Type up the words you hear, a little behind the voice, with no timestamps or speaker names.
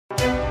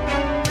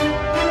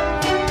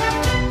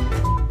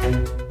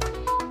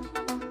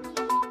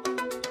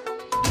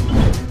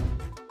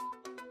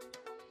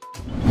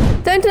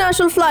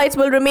International flights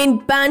will remain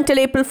banned till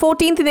April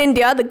 14th in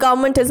India. The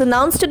government has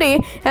announced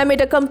today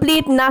amid a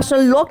complete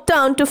national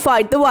lockdown to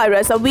fight the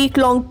virus. A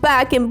week-long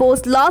ban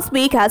imposed last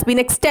week has been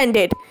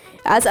extended,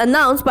 as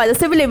announced by the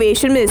Civil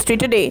Aviation Ministry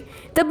today.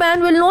 The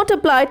ban will not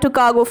apply to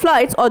cargo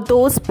flights or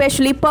those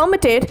specially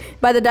permitted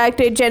by the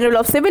Directorate General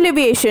of Civil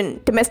Aviation.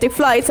 Domestic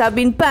flights have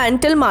been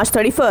banned till March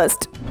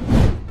 31st.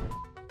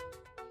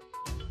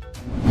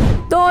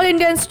 The All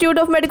India Institute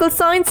of Medical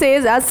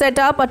Sciences has set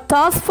up a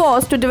task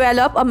force to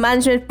develop a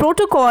management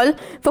protocol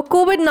for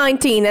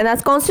COVID-19 and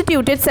has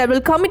constituted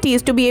several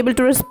committees to be able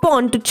to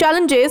respond to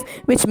challenges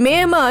which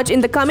may emerge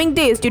in the coming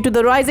days due to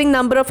the rising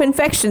number of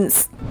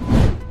infections.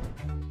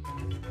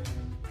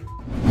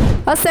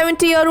 A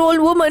 70-year-old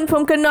woman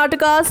from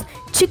Karnataka's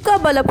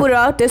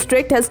Chikkabalapura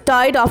district has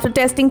died after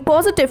testing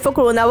positive for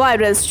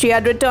coronavirus. She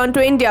had returned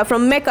to India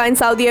from Mecca in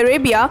Saudi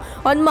Arabia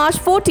on March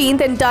 14th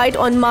and died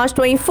on March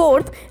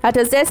 24th at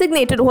her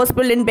designated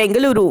hospital in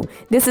Bengaluru.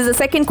 This is the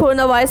second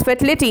coronavirus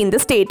fatality in the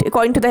state.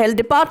 According to the health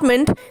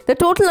department, the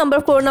total number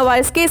of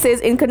coronavirus cases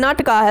in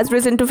Karnataka has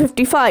risen to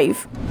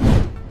 55.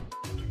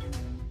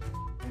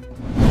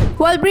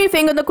 While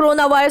briefing on the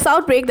coronavirus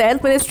outbreak, the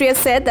Health Ministry has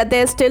said that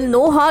there is still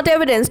no hard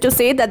evidence to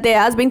say that there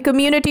has been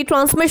community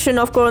transmission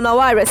of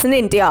coronavirus in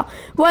India,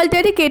 while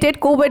dedicated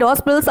COVID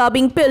hospitals are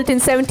being built in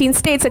 17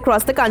 states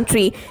across the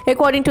country.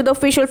 According to the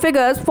official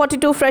figures,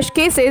 42 fresh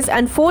cases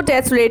and 4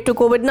 deaths related to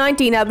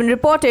COVID-19 have been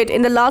reported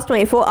in the last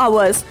 24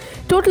 hours.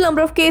 Total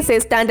number of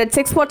cases stand at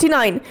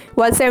 649,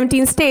 while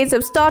 17 states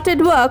have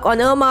started work on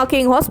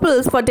earmarking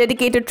hospitals for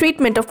dedicated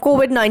treatment of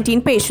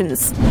COVID-19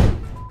 patients.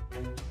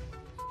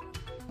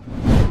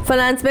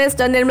 Finance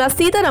Minister Nirmala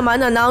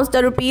Sitharaman announced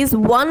a Rs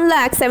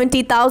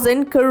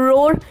 1,70,000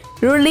 crore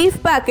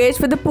relief package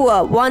for the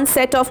poor. One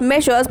set of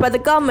measures by the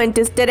government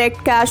is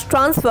direct cash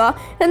transfer,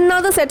 and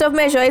another set of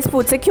measures is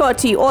food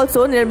security.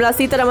 Also, Nirmala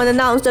Sitharaman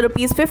announced a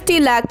Rs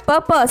 50 lakh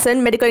per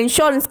person medical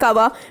insurance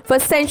cover for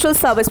essential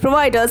service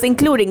providers,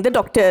 including the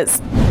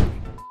doctors.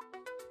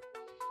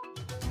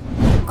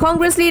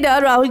 Congress leader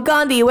Rahul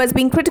Gandhi, who has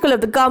been critical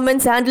of the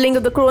government's handling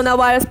of the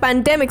coronavirus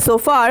pandemic so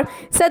far,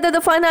 said that the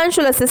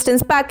financial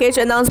assistance package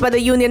announced by the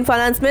Union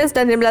Finance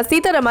Minister Nirmala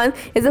Sitharaman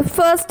is the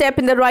first step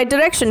in the right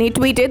direction. He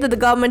tweeted that the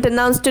government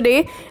announced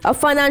today a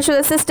financial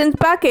assistance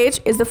package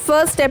is the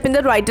first step in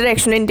the right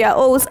direction. India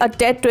owes a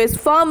debt to its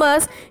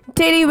farmers,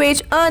 daily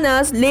wage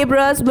earners,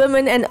 laborers,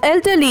 women and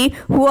elderly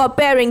who are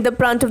bearing the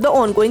brunt of the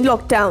ongoing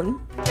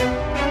lockdown.